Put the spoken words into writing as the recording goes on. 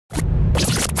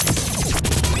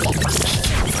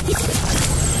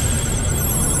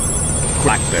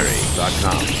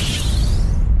Crackberry.com.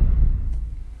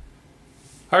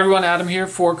 Hi everyone, Adam here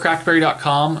for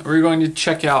CrackBerry.com. We're going to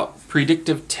check out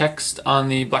predictive text on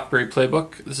the BlackBerry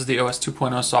PlayBook. This is the OS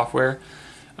 2.0 software.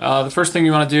 The first thing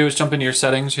you want to do is jump into your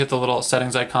settings. You hit the little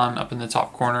settings icon up in the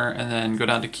top corner and then go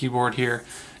down to keyboard here.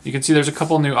 You can see there's a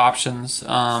couple new options.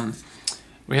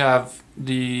 We have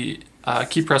the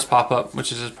key press pop-up,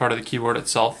 which is just part of the keyboard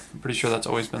itself. I'm pretty sure that's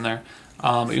always been there.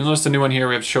 But you'll notice the new one here,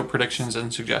 we have show predictions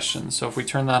and suggestions. So if we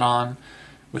turn that on,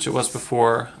 which it was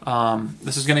before,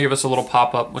 this is going to give us a little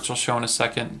pop-up, which I'll show in a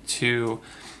second, to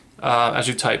as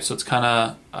you type. So it's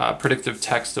kind of predictive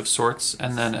text of sorts,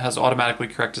 and then it has automatically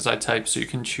correct as I type, so you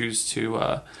can choose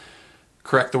to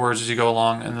correct the words as you go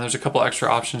along. And then there's a couple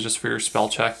extra options just for your spell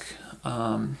check,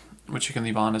 which you can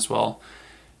leave on as well.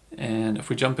 And if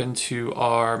we jump into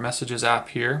our Messages app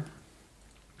here,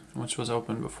 which was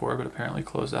open before but apparently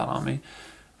closed out on me,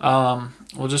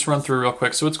 we'll just run through real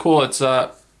quick. So it's cool. It's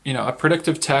a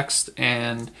predictive text,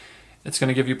 and it's going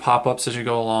to give you pop-ups as you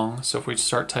go along. So if we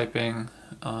start typing,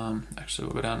 actually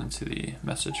we'll go down into the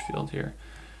message field here.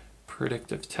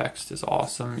 Predictive text is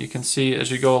awesome. You can see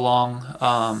as you go along,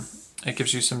 it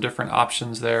gives you some different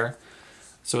options there.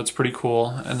 So it's pretty cool.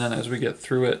 And then as we get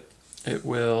through it, it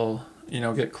will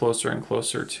get closer and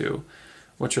closer to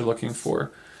what you're looking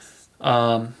for.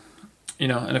 And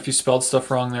if you spelled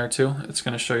stuff wrong there too, it's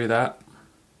going to show you that.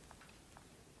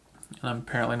 And I'm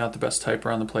apparently not the best typer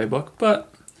on the playbook,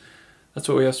 but that's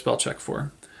what we have spell check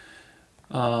for.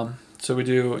 So we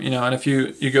do, and if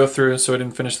you go through, so I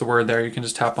didn't finish the word there, you can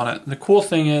just tap on it. And the cool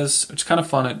thing is, it's kind of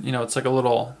fun, it's like a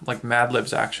little Mad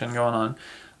Libs action going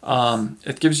on.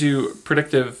 It gives you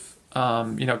predictive,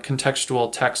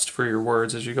 contextual text for your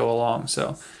words as you go along.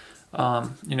 So,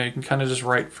 you can kind of just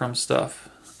write from stuff,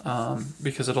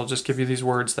 because it'll just give you these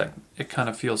words that it kind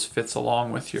of feels fits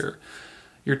along with your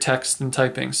text and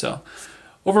typing. So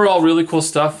overall, really cool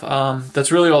stuff.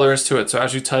 That's really all there is to it. So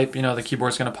as you type, the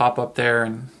keyboard's going to pop up there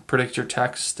and predict your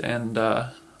text and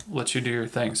let you do your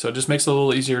thing. So it just makes it a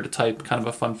little easier to type, kind of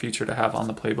a fun feature to have on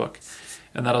the playbook.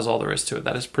 And that is all there is to it.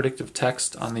 That is predictive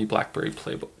text on the BlackBerry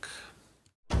PlayBook.